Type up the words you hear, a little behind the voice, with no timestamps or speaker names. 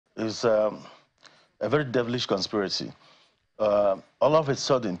is a very devilish conspiracy. All of a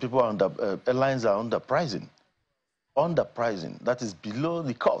sudden, people are airlines are underpricing. Underpricing, that is below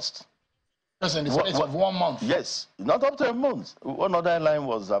the cost. Just in the space of 1 month? Yes, not up to a month. One other airline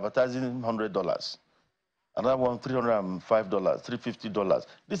was advertising $100. Another one, $305, $350.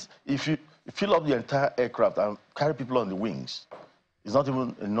 This, if you fill up the entire aircraft and carry people on the wings, it's not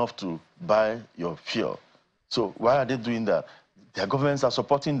even enough to buy your fuel. So why are they doing that? Their governments are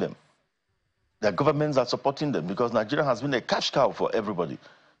supporting them. Their governments are supporting them because Nigeria has been a cash cow for everybody.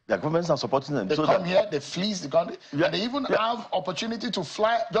 Their governments are supporting them. They come here, they fleece the country, and they even have opportunity to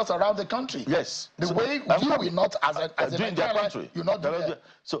fly just around the country. Yes. The way you will not, as a doing their country. you're not doing that.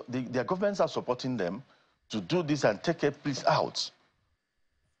 So their governments are supporting them to do this and take a piece out.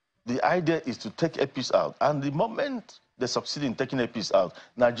 The idea is to take a piece out. And the moment they succeed in taking a piece out,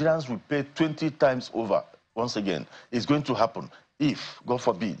 Nigerians will pay 20 times over once again. It's going to happen if, God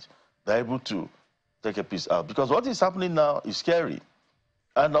forbid, they're able to take a piece out. Because what is happening now is scary.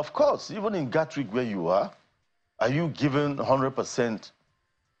 And of course, even in Gatwick where you are you given 100%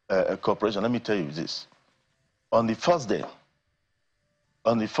 cooperation? Let me tell you this. On the first day,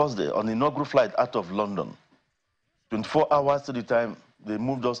 on the inaugural flight out of London, 24 hours to the time, they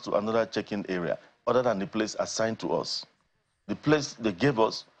moved us to another check-in area, other than the place assigned to us. The place they gave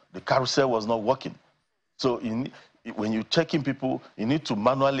us, the carousel was not working. So when you check in people, you need to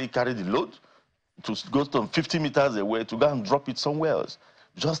manually carry the load to go from 50 meters away to go and drop it somewhere else,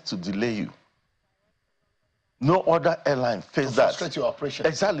 just to delay you. No other airline faced that. Frustrate your operation.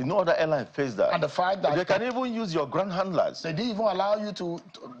 Exactly, no other airline faced that. And the fact that they can even use your ground handlers. They didn't even allow you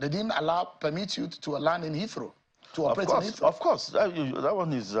they didn't permit you to land in Heathrow, to operate in Heathrow. Of course, that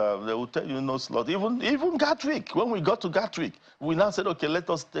one is, they will tell you no slot. Even Gatwick, when we got to Gatwick, we now said, okay, let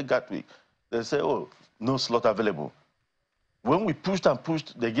us take Gatwick. They say, oh, no slot available. When we pushed and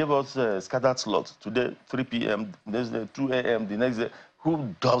pushed, they gave us scattered slots. Today, 3 p.m., next day, 2 a.m., the next day.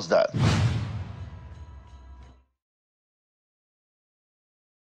 Who does that?